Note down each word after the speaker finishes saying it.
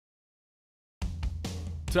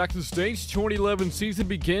Texas State's 2011 season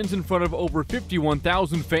begins in front of over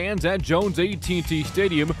 51,000 fans at Jones AT&T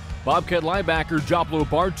Stadium. Bobcat linebacker Joplo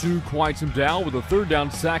Bartu quiets him down with a third down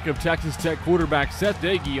sack of Texas Tech quarterback Seth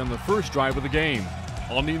Dagey on the first drive of the game.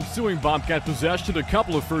 On the ensuing Bobcat possession, a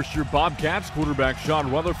couple of first-year Bobcats, quarterback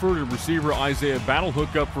Sean Rutherford and receiver Isaiah Battle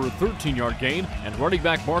hook up for a 13-yard gain, and running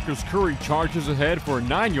back Marcus Curry charges ahead for a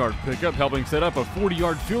 9-yard pickup, helping set up a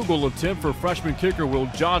 40-yard field goal attempt for freshman kicker Will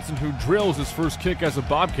Johnson, who drills his first kick as a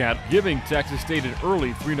Bobcat, giving Texas State an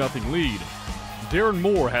early 3-0 lead. Darren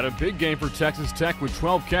Moore had a big game for Texas Tech with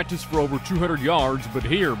 12 catches for over 200 yards, but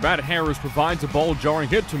here, Matt Harris provides a ball-jarring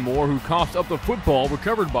hit to Moore, who coughs up the football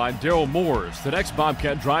recovered by Daryl Morris. The next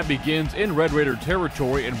Bobcat drive begins in Red Raider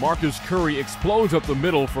territory, and Marcus Curry explodes up the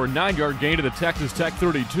middle for a 9-yard gain to the Texas Tech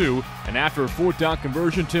 32, and after a fourth down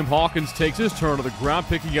conversion, Tim Hawkins takes his turn to the ground,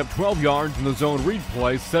 picking up 12 yards in the zone read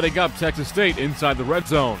play, setting up Texas State inside the red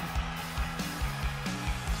zone.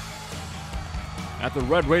 At the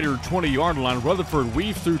Red Raider 20-yard line, Rutherford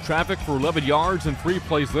weaves through traffic for 11 yards, and 3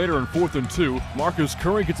 plays later in 4th and 2, Marcus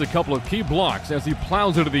Curry gets a couple of key blocks as he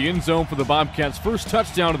plows into the end zone for the Bobcats' first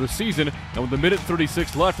touchdown of the season, and with a minute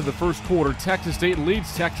 36 left in the first quarter, Texas State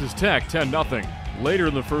leads Texas Tech 10-0. Later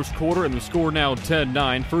in the first quarter, and the score now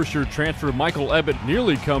 10-9, first-year transfer Michael Ebbett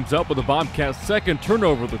nearly comes up with the Bobcats' second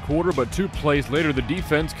turnover of the quarter, but 2 plays later the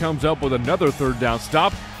defense comes up with another third down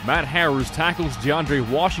stop. Matt Harris tackles DeAndre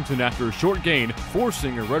Washington after a short gain,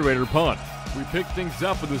 forcing a Red Raider punt. We pick things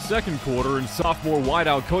up in the second quarter, and sophomore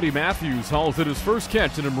wideout Cody Matthews hauls in his first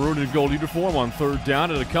catch in a maroon and gold uniform on third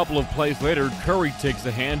down, and a couple of plays later, Curry takes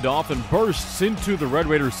the handoff and bursts into the Red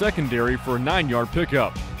Raider secondary for a 9-yard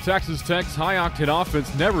pickup. Texas Tech's high-octane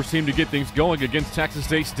offense never seemed to get things going against Texas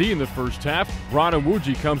State's D in the first half. Ron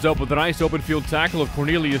Awuji comes up with a nice open field tackle of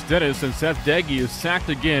Cornelius Dennis, and Seth Dagey is sacked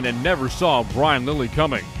again and never saw Brian Lilly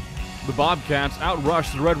coming. The Bobcats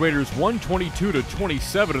outrushed the Red Raiders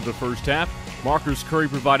 122-27 in the first half. Marcus Curry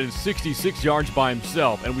provided 66 yards by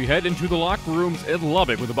himself, and we head into the locker rooms in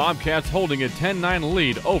Lubbock with the Bobcats holding a 10-9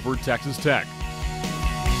 lead over Texas Tech.